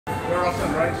You're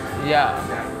Rafsan, right? Yeah.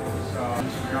 So,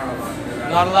 not allowed to do that.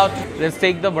 Not allowed to. Let's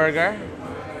take the burger.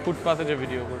 Footpath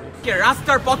video. Okay,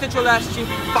 রাস্তার পথে চলে আসছি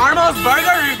Farmhouse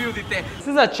Burger review দিতে. This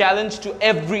is a challenge to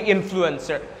every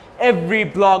influencer, every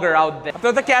blogger out there.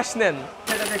 আপনারা তো cash নেন.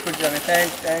 সেটাতে খুঁজছি আমি.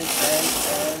 Thanks.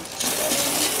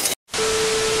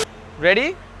 Ready?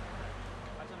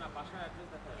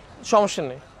 সমস্যা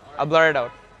নেই. I'll blur it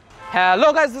out. Hello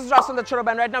guys, this is Rafsan the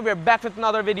ChotoBhai, and right now we are back with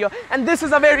another video, and this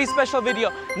is a very special video.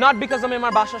 Not because I'm in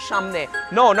my basha's shamne.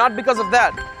 No, not because of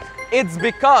that. It's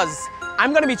because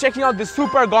I'm gonna be checking out this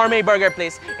super gourmet burger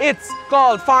place. It's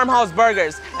called Farmhouse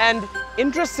Burgers, and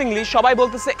interestingly, shobai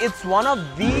bolteche it's one of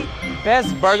the best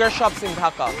burger shops in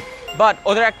Dhaka. But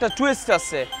oder ekta twist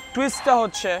ache. Twist ta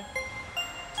hocche.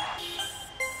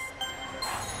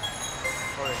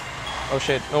 Oh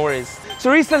shit, no worries. So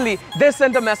recently, they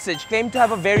sent a message, claimed to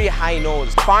have a very high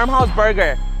nose. Farmhouse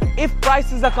Burger, if price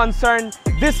is a concern,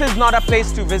 this is not a place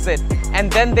to visit. And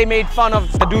then they made fun of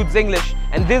the dude's English.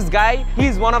 And this guy,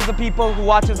 he's one of the people who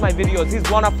watches my videos. He's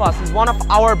one of us, he's one of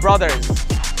our brothers.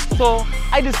 So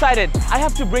I decided I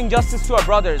have to bring justice to our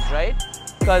brothers, right?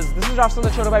 Because this is Rafsan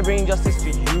the ChotoBhai bringing justice to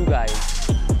you guys.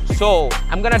 So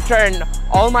I'm gonna turn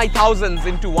all my thousands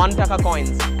into 1 taka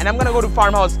coins, and I'm gonna go to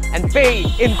Farmhouse and pay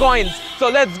in coins. So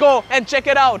let's go and check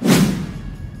it out.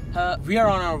 We are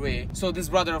on our way. So this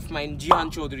brother of mine, Jihan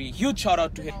Chaudhary, huge shout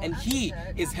out to him, and he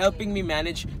is helping me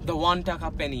manage the 1 taka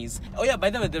pennies. Oh yeah, by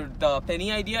the way, the penny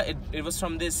idea, it was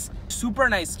from this super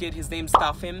nice kid. His name's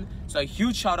Tafim. So a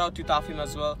huge shout out to Tafim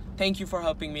as well. Thank you for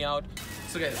helping me out.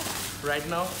 So guys, right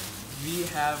now we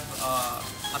have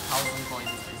 1,000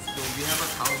 coins. So we have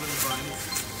 1,000 coins.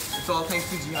 It's all thanks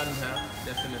to Jihan here,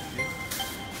 definitely.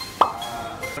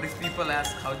 But if people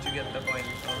ask how'd you get the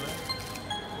coins, alright?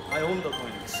 I own the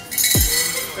coins.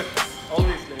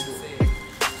 Always like do.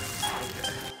 Okay.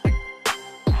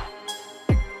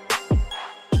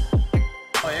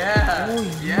 Oh yeah. Oh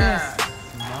yeah.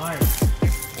 Nice.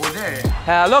 Oh there.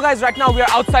 Hello guys, right now we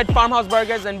are outside Farmhouse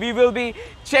Burgers and we will be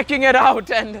checking it out,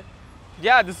 and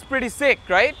yeah, this is pretty sick,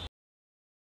 right?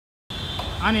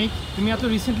 Anik, তুমি এত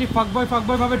recently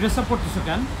ফাকবয় ভাবে dress up করতেছো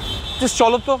কেন? Just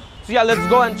cholo to. So yeah, let's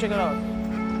go and check it out.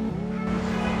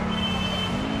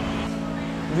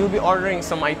 We'll be ordering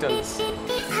some items.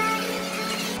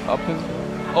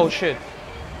 Oh shit.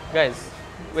 Guys,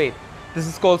 wait. This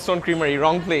is Cold Stone Creamery,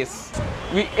 wrong place.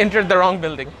 We entered the wrong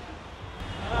building.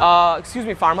 Excuse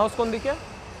me, Farmhouse kon dikhe?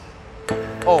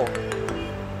 Oh,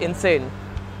 insane.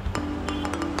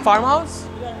 Farmhouse?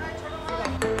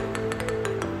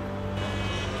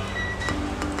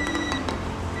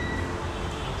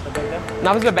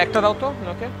 Now is the back to auto,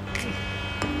 okay?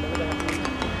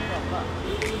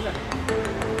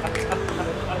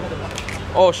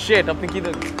 Oh shit, apni ki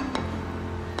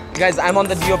guys, I'm on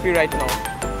the DOP right now.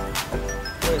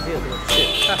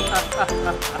 Shit.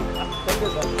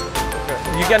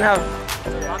 You can have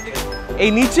hey,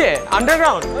 niche,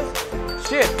 underground.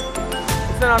 Shit.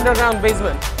 It's an underground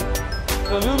basement.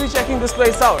 So we'll be checking this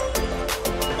place out.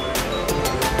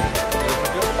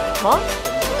 Huh?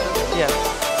 Yeah.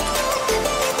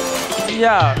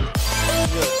 Yeah.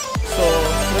 So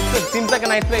it seems like a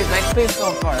nice place. Nice place so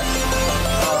far.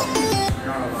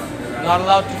 Not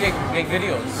allowed to take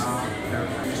videos.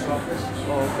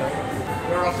 Oh, okay.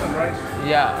 You're Rafsan, right?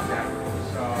 Yeah.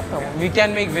 So, We can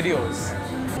make videos.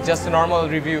 Just a normal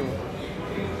review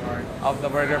of the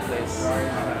burger place.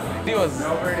 Videos.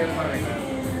 no worries,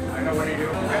 I know what you do.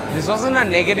 This wasn't a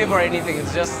negative or anything.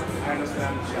 It's just I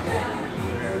understand.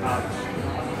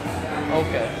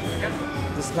 okay.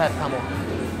 This is that. Come on.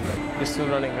 You're still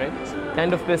running, right?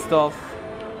 Kind of pissed off.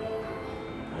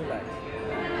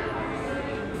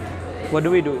 What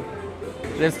do we do?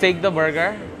 Let's take the burger.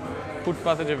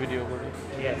 Footpath video.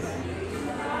 Yes.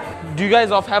 Do you guys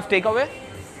have takeaway?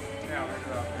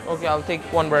 Yeah. Okay, I'll take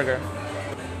 1 burger.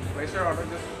 Place your order.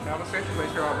 Just have a seat.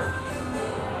 Place your order.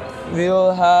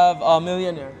 We'll have a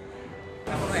millionaire.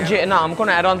 No, I'm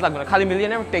gonna add on Khali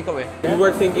millionaire takeaway. We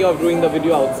were thinking of doing the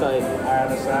video outside. I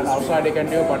understand. Outside you can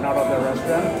do, but not of the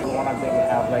restaurant. You want to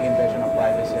have like invasion of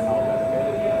privacy and all that.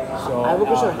 Okay. So I have a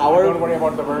question. How are don't worry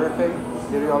about the burger thing.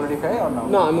 Did you already pay or no?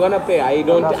 No, I'm gonna pay.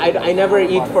 I never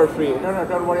eat for free. No,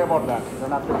 don't worry about that. You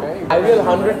don't have to pay. I will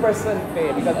 100% pay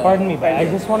because Pardon me, but I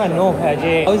just want to know,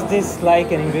 how is this like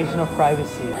an invasion of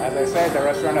privacy? As I said, the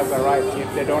restaurant has the right. If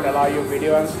they don't allow you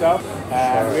video and stuff,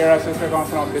 we are a sister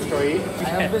concern of Bistro E. I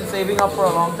have been saving up for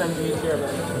a long time to eat here,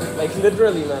 man. Like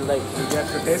literally, man. Like You get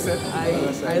to taste it.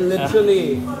 I literally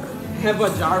have a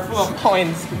jar full of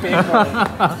coins to pay for it.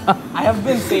 I have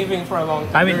been saving for a long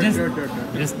time. I mean, just I've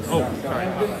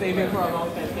been saving for a long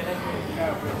time. Can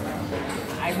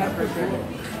I have to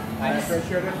I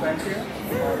appreciate it. Thank you.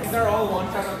 These are all one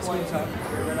shot of coins.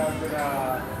 We're gonna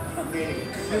meeting.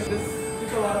 This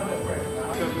is a lot of effort.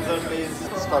 Please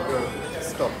stop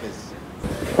please.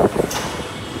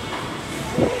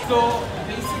 So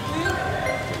basically,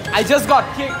 I just got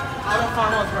kicked out of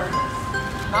Farmhouse Burgers.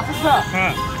 Nafisa,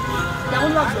 হ্যাঁ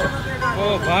কেমন লাগলো? ও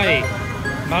ভাই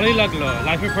ভালোই লাগলো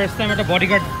লাইফের first time একটা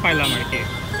bodyguard পাইলাম আর কি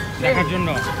দেখার জন্য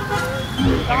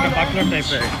একটা বাটলার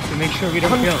টাইপের to make sure we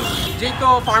don't fail যেই তো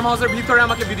ফার্ম হাউসের ভিতরে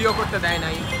আমাকে ভিডিও করতে দেয়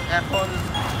নাই, এখন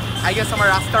আই গেস আমার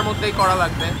রাস্তার মধ্যেই করা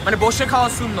লাগবে, মানে বসে খাওয়া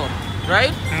সুন্নত,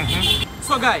 right?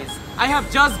 So guys, I have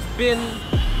just been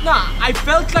I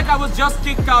felt like I was just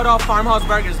kicked out of Farmhouse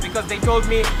Burgers because they told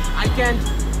me I can't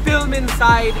film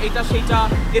inside, eta sheita,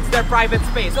 it's their private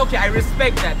space. Okay, I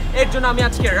respect that. এর জন্য আমি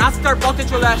আজকে রাস্তার পথে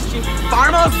চলে আসছি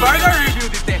Farmhouse Burger review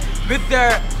দিতে with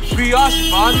their brioche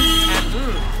buns and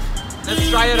let's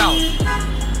try it out.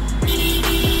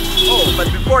 Oh, but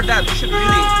before that, we should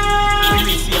really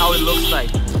see how it looks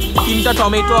like. তিনটা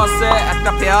টমেটো আছে,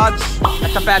 একটা পেঁয়াজ,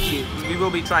 একটা patty. We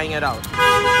will be trying it out.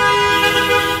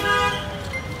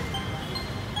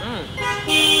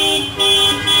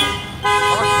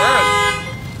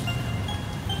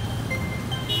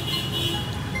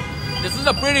 This is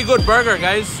a pretty good burger,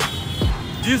 guys.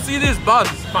 Do you see these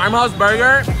buns? Farmhouse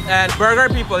Burger and Burger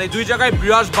People, they দুই জায়গায়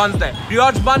brioche buns দেয়.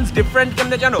 Brioche buns different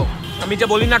কেমনে জানো? আমি যে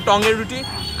বলি না টঙ্গের রুটি,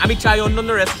 আমি চাই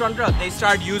অন্যান্য রেস্টুরেন্টরা they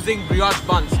start using brioche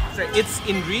buns. So it's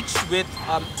enriched with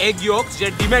egg yolks, যে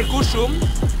ডিমের কুসুম,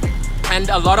 and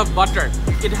a lot of butter.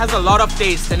 It has a lot of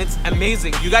taste and it's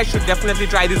amazing. You guys should definitely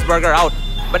try this burger out.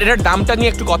 But এটার দামটা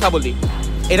নিয়ে একটু কথা বলি.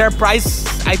 এটার price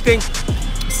I think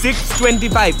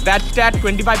 $6.25. That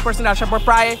 25% আসার পর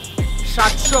প্রায়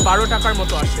 712 টাকার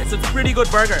মতো আসে. So it's a pretty good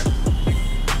burger.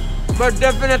 But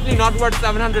definitely not worth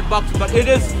 $700, but it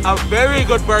is a very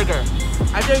good burger.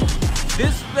 I think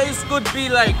this place could be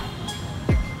like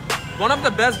one of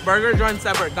the best burger joints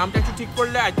ever. দামটা একটু ঠিক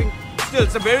করলে I think still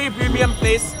it's a very premium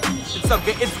place.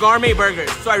 It's gourmet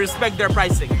burgers, so I respect their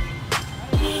pricing.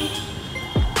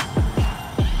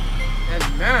 And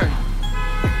man,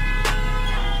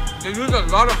 they use a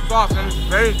lot of sauce and it's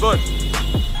very good.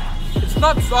 It's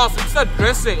not sauce, it's a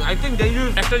dressing. I think they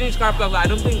use extra niche carb. I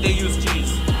don't think they use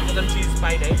cheese. Because them cheese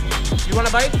bite, eh? You want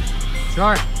a bite?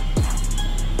 Sure.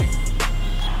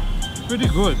 Pretty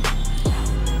good.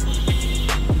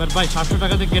 But by 700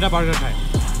 টাকাতে কেটা burger খায়?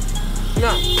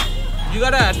 Yeah. You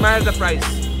gotta admire the price.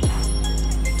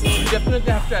 You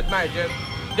definitely have to admire.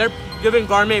 They're giving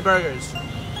gourmet burgers.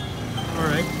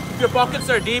 Alright. If your pockets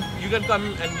are deep, you can come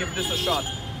and give this a shot.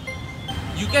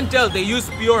 You can tell they use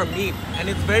pure meat and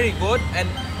it's very good, and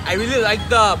I really like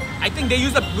I think they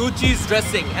use a blue cheese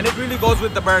dressing and it really goes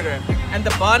with the burger. And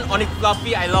the bun on it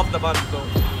fluffy, I love the bun though.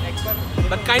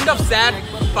 But kind of sad,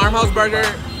 Farmhouse Burger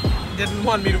didn't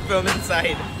want me to film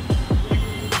inside.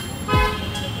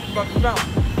 But no.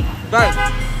 Guys,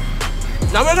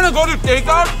 now we're gonna go to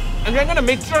takeout and we're gonna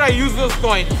make sure I use those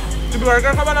coins. To be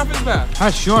burger খাবার না ফিস ভাই?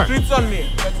 Sure. Treats on me.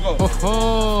 Let's go.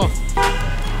 Oh.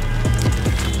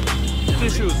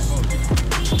 Tissues.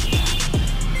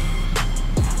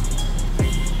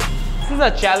 This is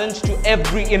a challenge to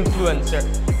every influencer,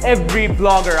 every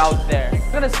blogger out there.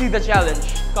 You're gonna see the challenge.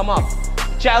 Come up.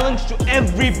 Challenge to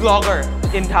every blogger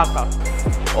in Dhaka.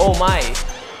 Oh my.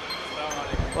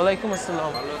 Walaikum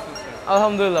assalam.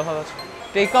 Alhamdulillah.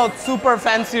 Take out super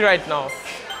fancy right now.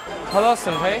 Hello,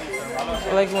 bhai.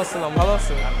 Walaikum assalam. Hello,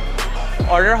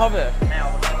 order hobe.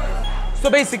 So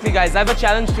basically guys, I have a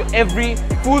challenge to every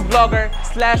food blogger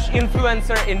 /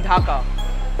 influencer in Dhaka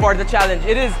for the challenge.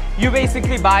 It is, you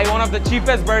basically buy one of the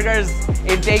cheapest burgers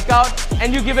in takeout and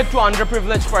you give it to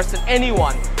underprivileged person,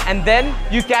 anyone. And then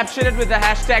you caption it with the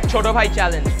hashtag ChotoBhai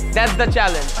challenge. That's the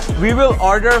challenge. We will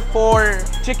order 4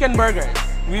 chicken burgers.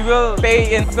 We will pay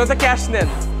in, so the cash nin.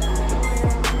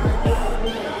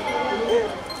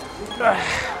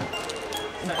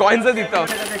 Coins are dito.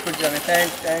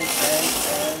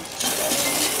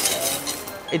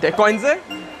 এটা coins A?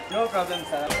 No problem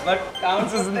sir. But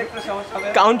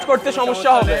count করতে সমস্যা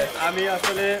হবে। আমি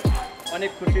আসলে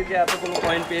অনেক খুশি যে এতগুলো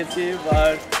কয়েন পেয়েছি,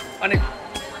 but অনেক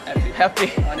happy.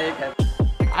 অনেক happy.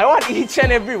 I want each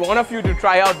and every one of you to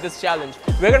try out this challenge.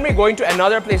 We're going to be going to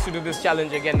another place to do this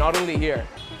challenge again, not only here.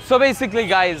 So basically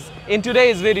guys, in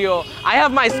today's video, I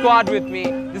have my squad with me.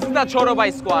 This is the ChotoBhai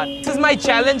squad. This is my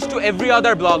challenge to every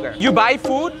other blogger. You buy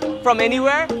food from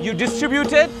anywhere, you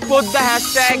distribute it, put the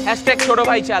hashtag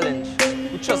ChotoBhai challenge.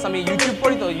 Uchcho sami YouTube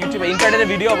pori to YouTube internet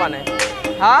video banay.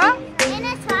 Ha?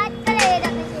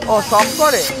 Oh, shock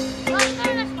kore.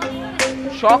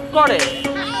 Shock kore.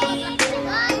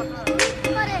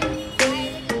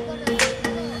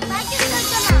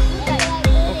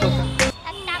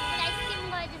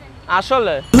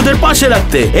 আসলে তোদের পাশে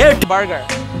রাখতে burger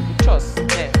বুঝছস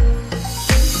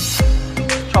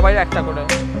সবাই একটা করে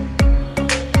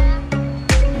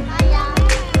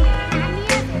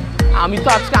আমি তো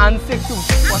আজকে আনছি একটু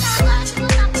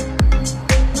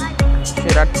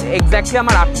সেটা এক্স্যাক্টলি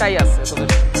আমার 8টাই আছে তোদের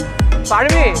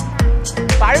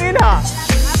পারবি না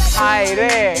হাই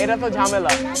রে এটা তো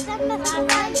ঝামেলা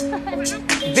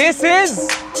This is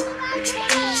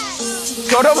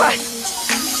ChotoBhai.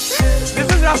 This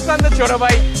is Rafsan the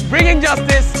ChotoBhai bringing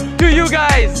justice to you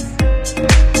guys.